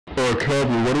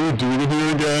Kirby, what are we doing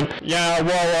here again? Yeah,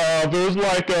 well, there's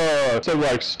like, some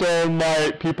like stone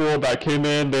knight people that came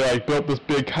in, they like built this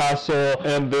big castle,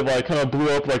 and they like kind of blew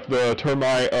up like the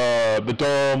termite, the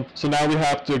dome, so now we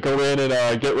have to go in and,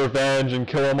 get revenge and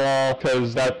kill them all,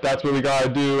 because that's what we gotta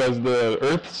do as the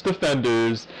Earth's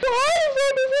defenders.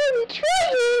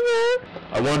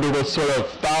 I wonder what sort of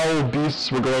foul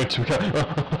beasts we're going to catch.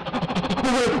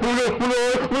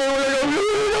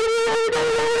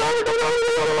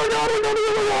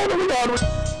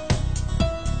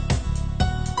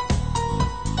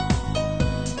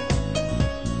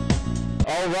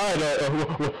 Alright,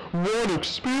 one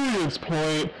experience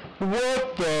point.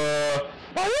 What the?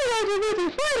 I realize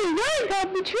it's funny, right? Got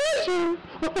the treasure.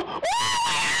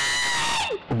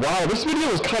 Wow, this video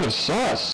is kind of sus.